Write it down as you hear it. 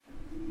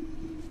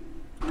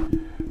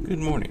Good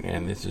morning,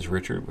 and this is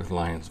Richard with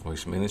Lions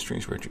Voice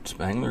Ministries, Richard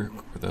Spangler,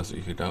 for those of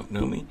you who don't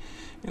know me.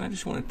 And I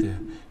just wanted to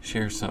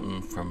share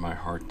something from my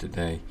heart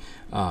today,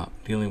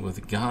 dealing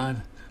with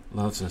God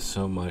loves us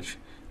so much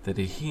that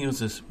He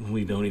heals us when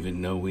we don't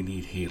even know we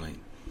need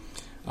healing.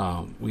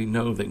 We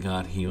know that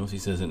God heals. He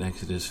says in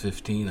Exodus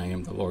 15, I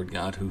am the Lord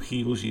God who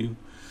heals you,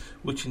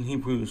 which in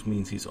Hebrews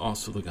means He's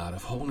also the God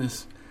of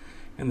wholeness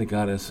and the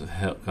God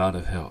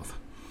of health.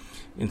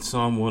 In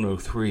Psalm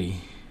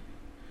 103,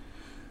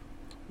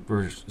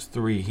 Verse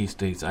 3, he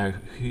states,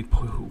 He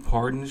who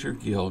pardons your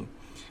guilt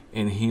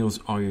and heals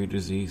all your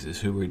diseases,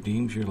 who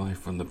redeems your life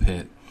from the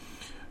pit,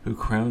 who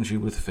crowns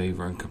you with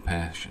favor and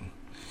compassion.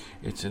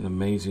 It's an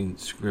amazing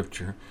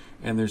scripture.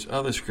 And there's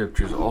other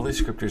scriptures, all these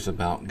scriptures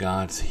about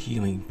God's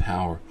healing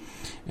power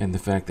and the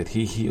fact that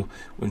He healed.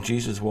 When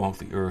Jesus walked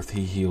the earth,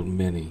 He healed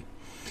many.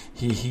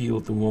 He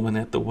healed the woman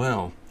at the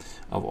well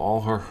of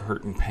all her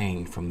hurt and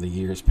pain from the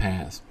years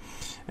past.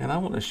 And I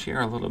want to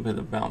share a little bit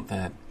about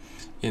that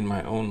in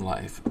my own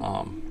life.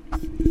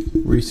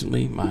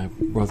 Recently, my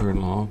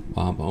brother-in-law,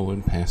 Bob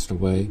Owen, passed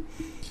away,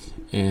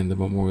 and the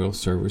memorial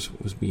service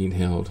was being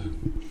held.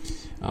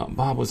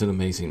 Bob was an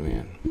amazing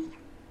man.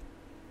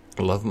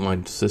 I loved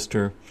my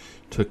sister,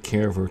 took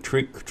care of her,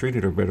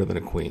 treated her better than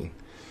a queen,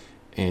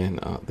 and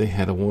they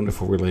had a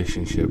wonderful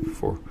relationship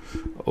for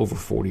over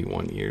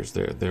 41 years,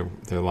 their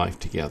life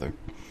together.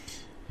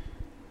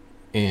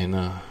 And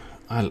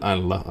I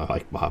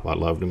like Bob. I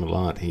loved him a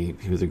lot. He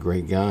was a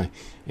great guy.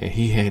 And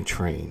he had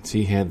trains.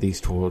 He had these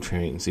toil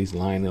trains, these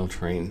Lionel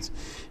trains.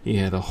 He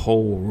had a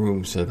whole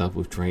room set up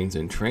with trains,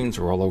 and trains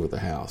were all over the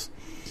house.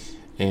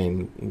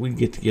 And we'd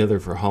get together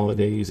for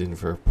holidays and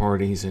for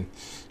parties,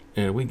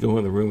 and we'd go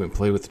in the room and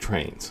play with the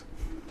trains.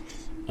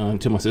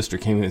 Until my sister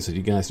came in and said,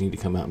 you guys need to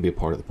come out and be a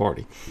part of the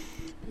party.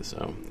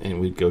 And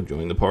we'd go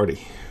join the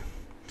party.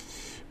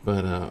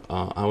 But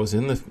I was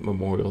in the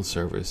memorial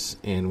service,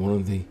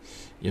 and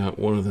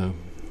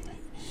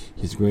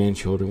his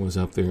grandchildren was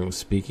up there and was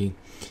speaking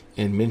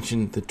and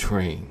mentioned the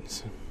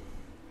trains.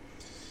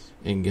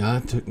 And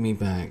God took me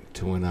back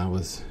to when I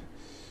was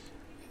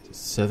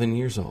 7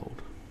 years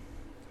old.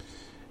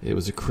 It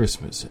was a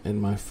Christmas, and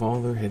my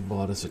father had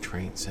bought us a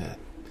train set.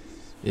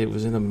 It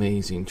was an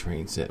amazing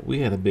train set.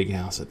 We had a big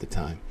house at the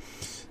time.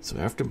 So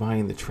after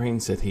buying the train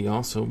set, he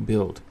also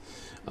built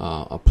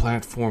a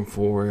platform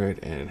for it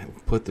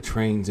and put the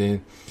trains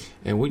in,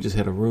 and we just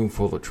had a room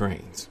full of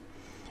trains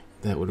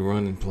that would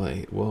run and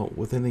play. Well,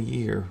 within a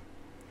year,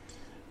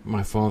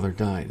 my father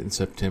died in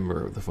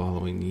September of the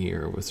following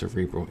year with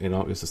cerebral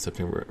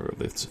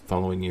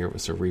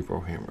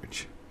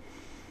hemorrhage.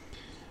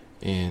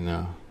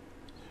 And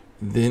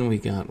then we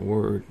got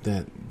word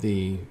that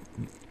the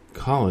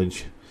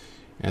college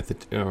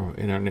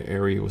in our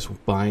area was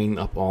buying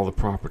up all the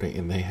property,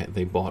 and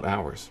they bought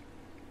ours.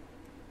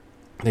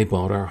 They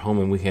bought our home,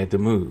 and we had to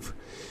move.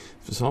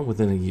 It was all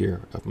within a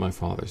year of my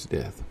father's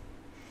death.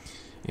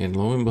 And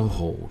lo and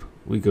behold,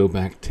 we go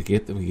back to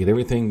get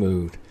everything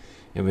moved,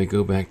 and we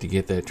go back to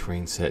get that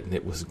train set, and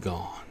it was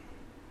gone.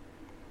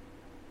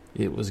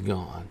 It was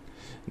gone.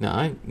 Now,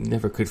 I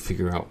never could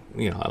figure out,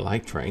 I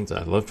like trains.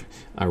 I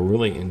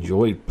really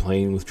enjoyed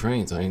playing with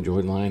trains. I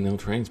enjoyed Lionel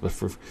trains, but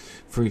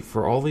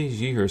for all these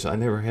years, I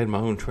never had my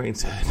own train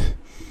set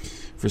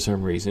for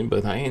some reason,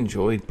 but I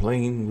enjoyed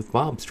playing with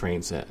Bob's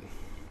train set.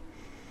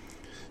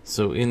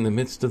 So in the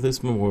midst of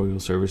this memorial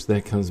service,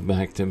 that comes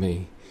back to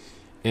me,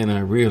 and I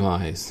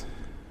realize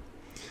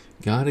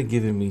God had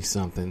given me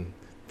something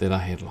that I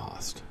had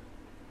lost.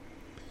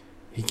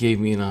 He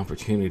gave me an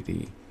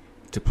opportunity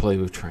to play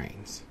with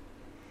trains,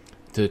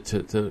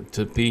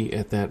 to be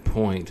at that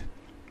point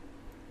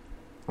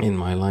in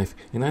my life.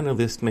 And I know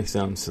this may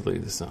sound silly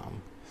to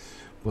some,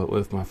 but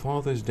with my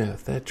father's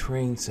death, that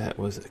train set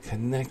was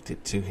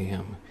connected to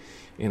him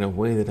in a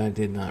way that I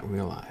did not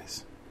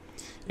realize.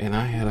 And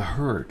I had a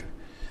hurt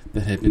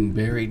that had been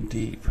buried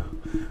deep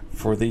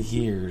for the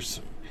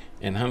years.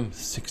 And I'm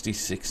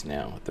 66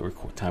 now at the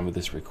time of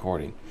this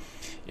recording.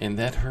 And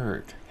that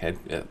hurt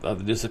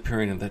the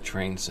disappearing of that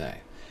train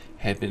set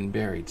had been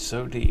buried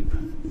so deep.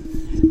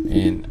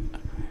 And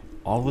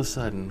all of a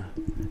sudden,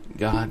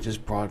 God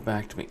just brought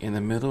back to me in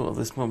the middle of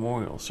this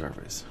memorial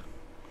service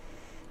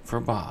for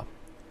Bob.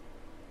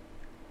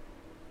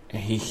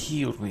 And He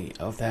healed me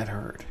of that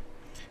hurt.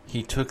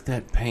 He took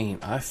that pain.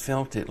 I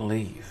felt it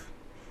leave.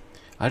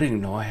 I didn't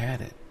even know I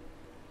had it.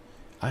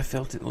 I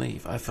felt it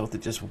leave. I felt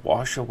it just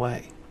wash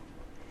away.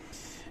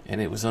 And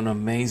it was an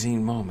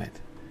amazing moment.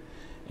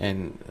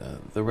 And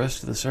the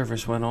rest of the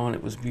service went on.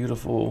 It was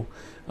beautiful.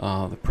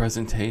 The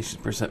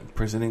presentation,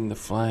 presenting the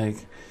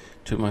flag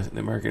the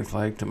American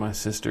flag to my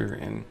sister,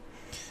 and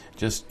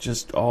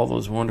just all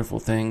those wonderful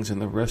things. And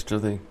the rest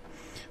of the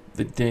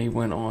day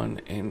went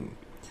on, and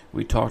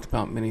we talked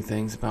about many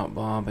things about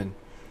Bob, and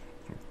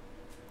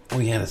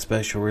we had a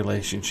special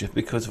relationship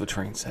because of a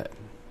train set.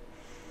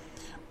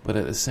 But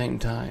at the same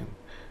time,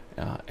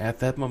 at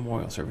that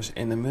memorial service,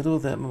 in the middle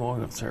of that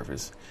memorial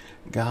service,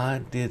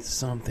 God did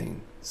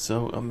something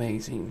so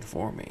amazing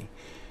for me.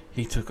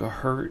 He took a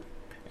hurt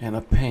and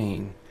a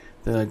pain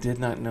that I did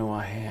not know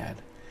I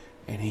had,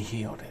 and He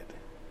healed it.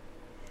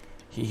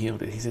 He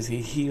healed it. He says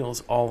He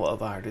heals all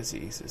of our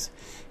diseases.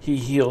 He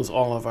heals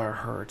all of our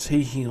hurts.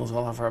 He heals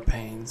all of our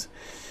pains.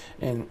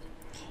 And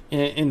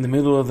in the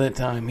middle of that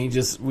time, we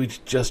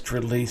just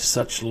released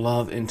such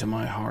love into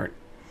my heart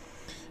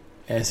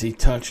as He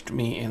touched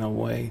me in a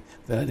way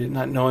that I did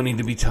not know I needed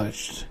to be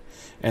touched.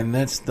 And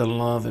that's the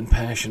love and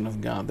passion of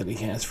God that He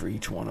has for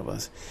each one of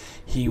us.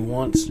 He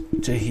wants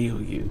to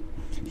heal you.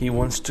 He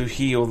wants to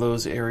heal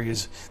those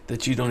areas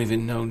that you don't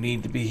even know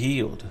need to be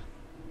healed.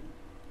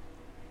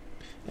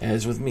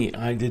 As with me,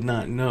 I did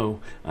not know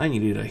I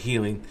needed a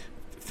healing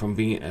from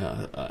being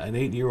an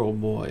 8-year-old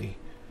boy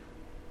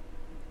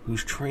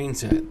whose train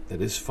set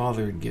that his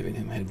father had given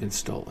him had been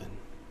stolen.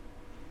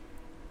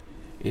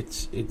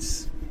 It's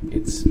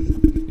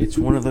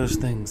one of those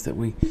things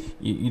that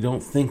you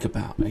don't think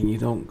about and you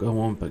don't go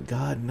on, but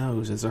God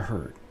knows there's a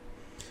hurt.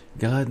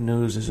 God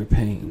knows there's a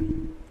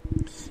pain.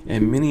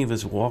 And many of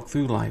us walk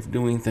through life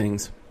doing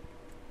things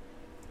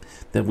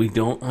that we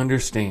don't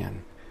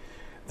understand,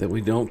 that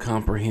we don't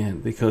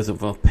comprehend because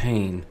of a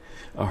pain,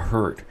 a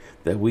hurt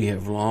that we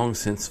have long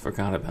since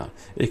forgot about.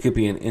 It could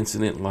be an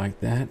incident like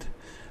that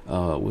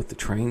with the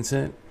train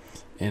set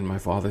and my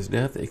father's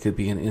death. It could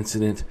be an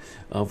incident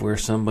of where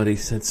somebody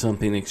said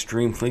something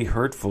extremely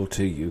hurtful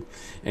to you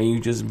and you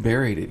just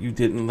buried it. You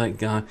didn't let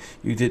God,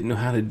 you didn't know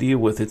how to deal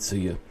with it, so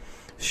you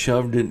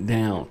shoved it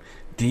down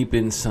deep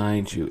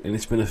inside you, and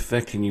it's been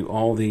affecting you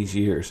all these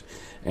years.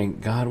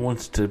 And God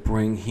wants to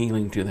bring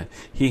healing to that.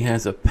 He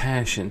has a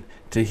passion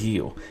to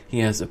heal. He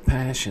has a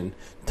passion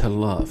to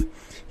love.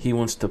 He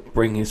wants to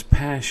bring His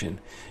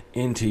passion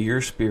into your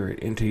spirit,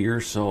 into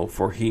your soul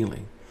for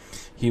healing.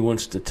 He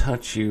wants to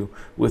touch you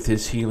with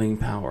His healing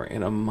power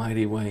in a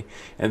mighty way.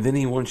 And then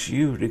He wants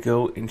you to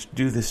go and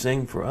do the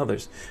same for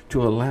others,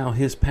 to allow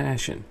His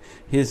passion,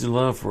 His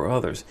love for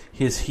others,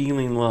 His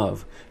healing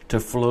love to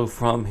flow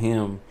from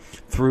Him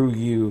through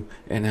you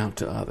and out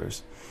to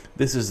others.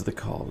 This is the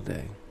call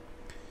today.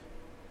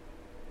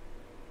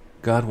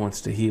 God wants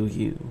to heal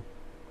you.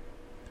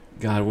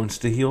 God wants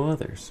to heal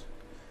others.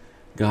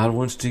 God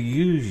wants to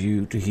use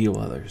you to heal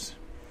others.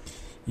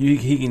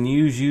 He can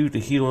use you to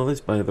heal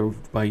others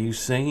by you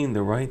saying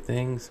the right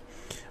things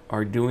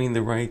or doing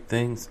the right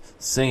things,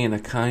 saying a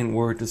kind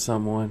word to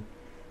someone,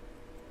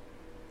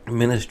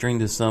 ministering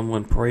to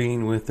someone,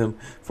 praying with them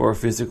for a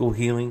physical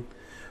healing,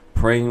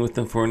 praying with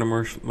them for an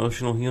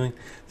emotional healing.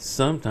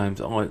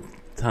 Sometimes, all it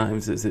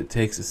times is it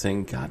takes is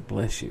saying, God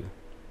bless you,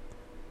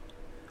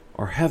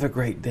 or have a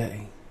great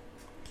day.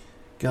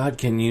 God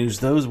can use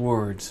those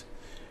words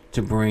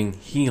to bring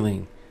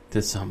healing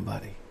to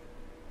somebody,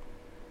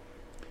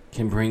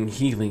 can bring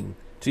healing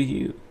to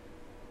you.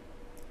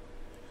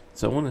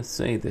 So I want to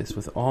say this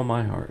with all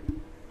my heart.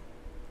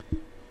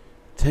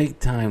 Take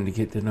time to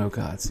get to know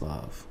God's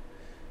love.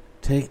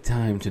 Take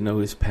time to know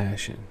His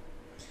passion.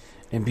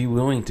 And be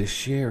willing to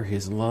share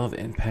His love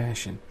and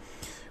passion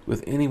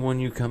with anyone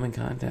you come in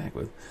contact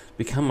with.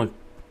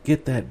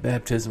 Get that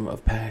baptism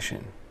of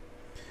passion.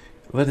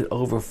 Let it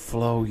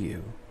overflow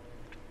you,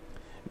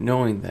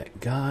 knowing that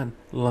God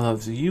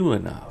loves you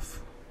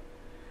enough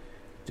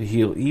to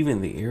heal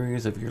even the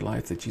areas of your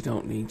life that you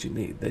don't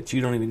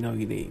even know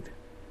you need.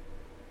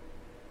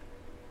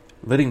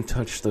 Let Him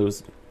touch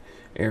those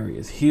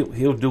areas.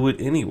 He'll do it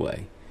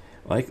anyway.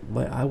 Like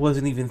I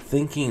wasn't even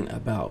thinking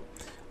about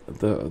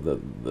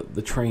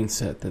the train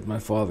set that my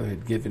father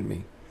had given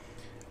me.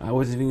 I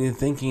wasn't even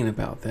thinking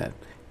about that.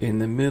 In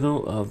the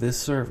middle of this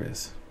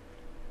service,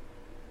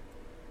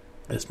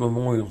 this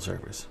memorial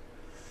service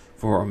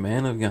for a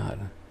man of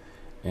God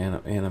and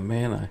a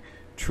man I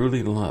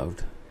truly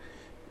loved,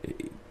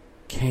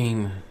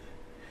 came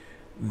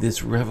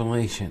this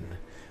revelation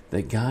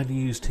that God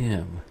used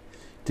him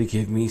to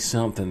give me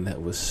something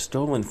that was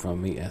stolen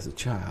from me as a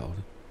child.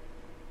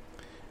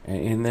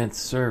 And in that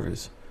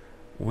service,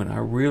 when I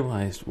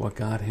realized what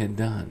God had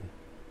done,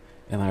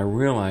 and I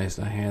realized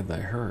I had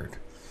that hurt,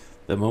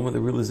 the moment the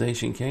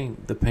realization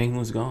came, the pain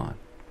was gone.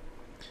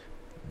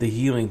 The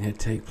healing had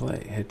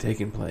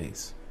taken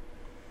place.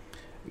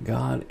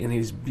 God, in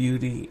His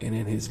beauty and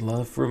in His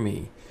love for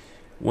me,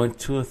 went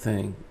to a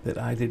thing that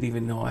I didn't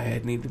even know I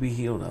had need to be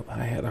healed of.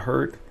 I had a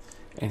hurt,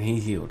 and He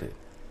healed it.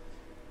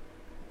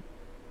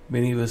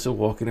 Many of us are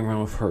walking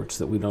around with hurts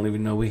that we don't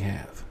even know we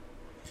have.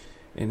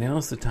 And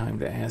now's the time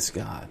to ask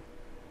God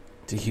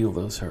to heal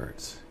those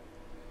hurts.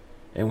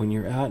 And when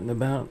you're out and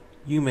about,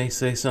 you may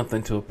say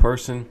something to a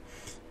person,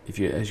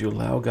 as you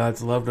allow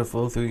God's love to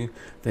flow through you,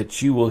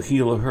 that you will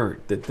heal a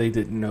hurt that they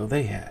didn't know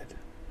they had.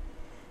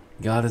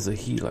 God is a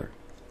healer.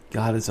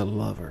 God is a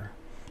lover.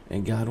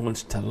 And God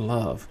wants to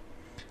love,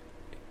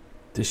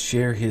 to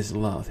share His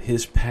love,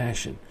 His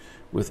passion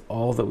with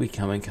all that we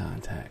come in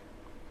contact.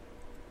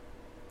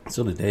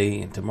 So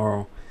today and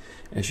tomorrow,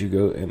 as you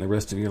go, and the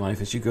rest of your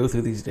life, as you go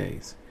through these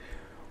days,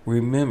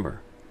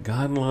 remember,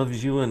 God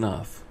loves you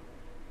enough,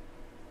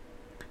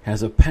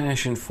 has a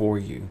passion for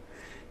you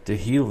to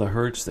heal the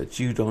hurts that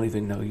you don't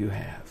even know you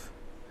have.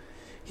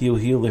 He'll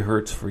heal the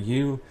hurts for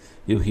you.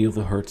 He'll heal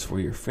the hurts for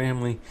your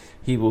family.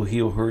 He will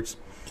heal hurts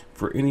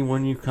for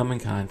anyone you come in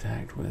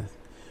contact with.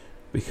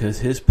 because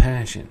his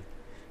passion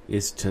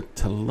is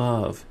to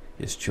love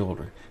his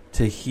children,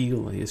 to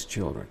heal his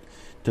children,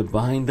 to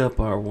bind up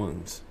our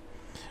wounds,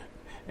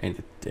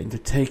 and to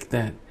take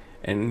that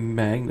and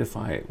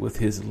magnify it with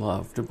his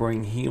love, to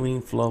bring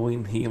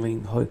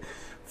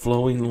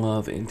flowing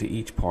love into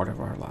each part of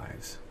our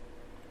lives.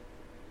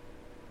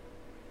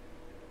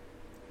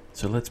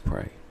 So let's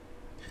pray.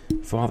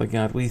 Father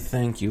God, we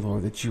thank you,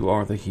 Lord, that you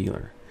are the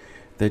healer,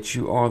 that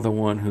you are the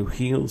one who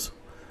heals,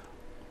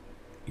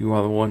 you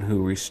are the one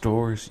who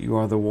restores, you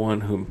are the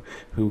one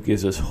who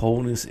gives us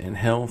wholeness and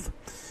health,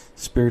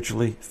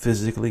 spiritually,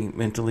 physically,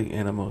 mentally,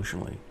 and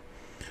emotionally.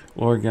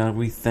 Lord God,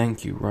 we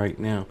thank you right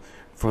now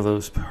for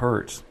those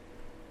hurts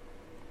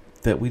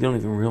that we don't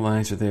even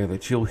realize are there,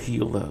 that you'll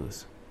heal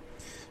those.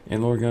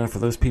 And Lord God, for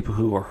those people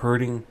who are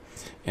hurting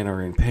and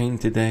are in pain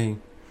today,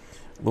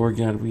 Lord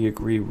God, we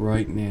agree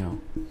right now.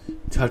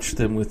 Touch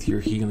them with your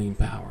healing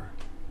power.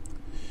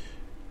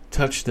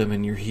 Touch them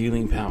in your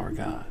healing power,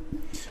 God.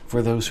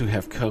 For those who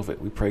have COVID,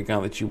 we pray,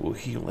 God, that you will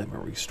heal them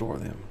and restore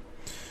them.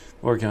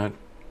 Lord God,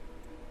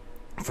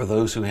 for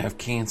those who have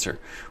cancer,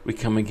 we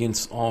come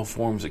against all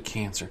forms of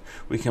cancer.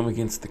 We come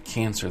against the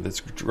cancer that's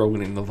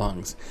growing in the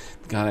lungs.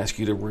 God, I ask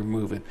you to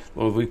remove it.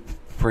 Lord, we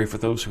pray for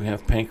those who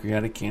have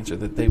pancreatic cancer,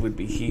 that they would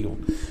be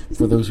healed.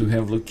 For those who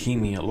have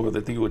leukemia, Lord,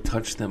 that you would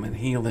touch them and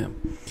heal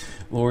them.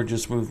 Lord,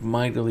 just move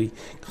mightily,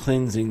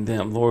 cleansing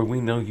them. Lord, we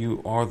know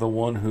you are the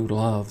one who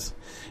loves,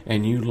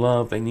 and you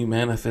love and you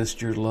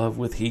manifest your love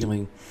with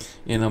healing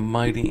in a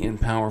mighty and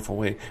powerful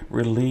way.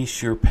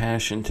 Release your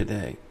passion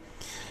today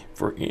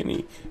for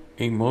any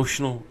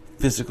emotional,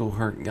 physical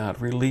hurt,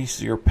 God.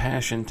 Release your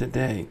passion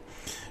today,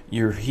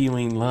 your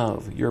healing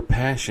love, your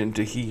passion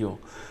to heal,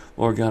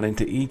 Lord God,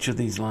 into each of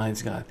these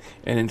lives, God,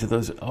 and into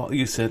those,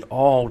 you said,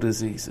 all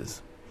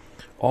diseases,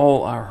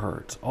 all our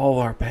hurts, all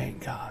our pain,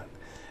 God.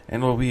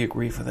 And Lord, we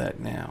agree for that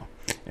now.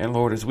 And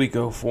Lord, as we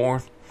go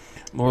forth,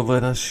 Lord,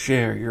 let us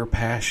share your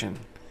passion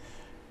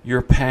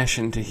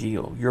to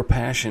heal, your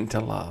passion to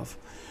love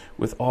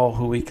with all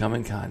who we come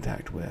in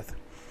contact with.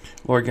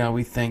 Lord God,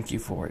 we thank you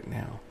for it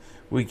now.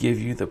 We give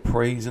you the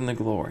praise and the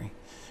glory,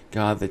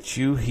 God, that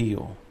you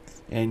heal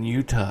and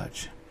you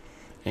touch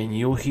and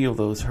you'll heal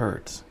those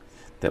hurts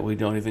that we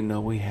don't even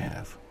know we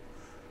have.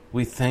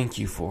 We thank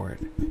you for it.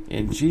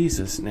 In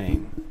Jesus'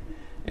 name,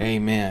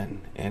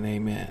 amen and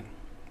amen.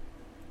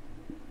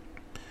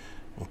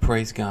 Well,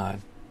 praise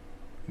God.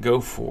 Go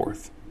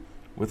forth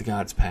with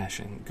God's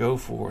passion. Go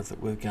forth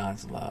with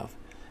God's love.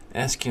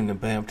 Ask him to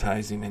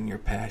baptize him in your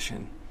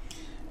passion.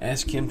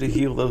 Ask him to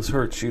heal those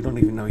hurts you don't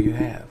even know you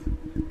have.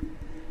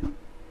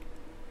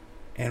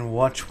 And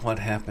watch what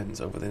happens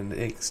over the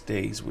next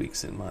days,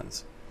 weeks, and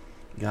months.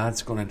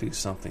 God's going to do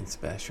something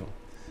special.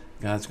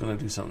 God's going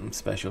to do something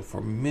special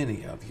for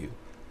many of you.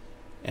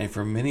 And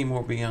for many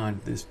more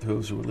beyond this,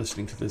 those who are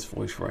listening to this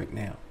voice right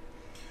now.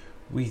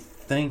 We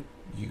thank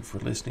you for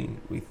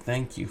listening. We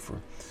thank you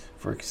for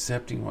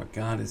accepting what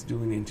God is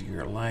doing into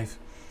your life,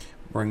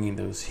 bringing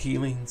those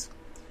healings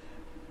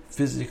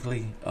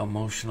physically,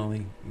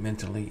 emotionally,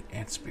 mentally,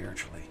 and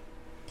spiritually.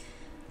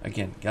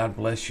 Again, God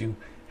bless you.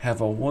 Have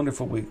a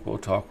wonderful week. We'll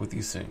talk with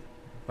you soon.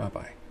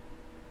 Bye-bye.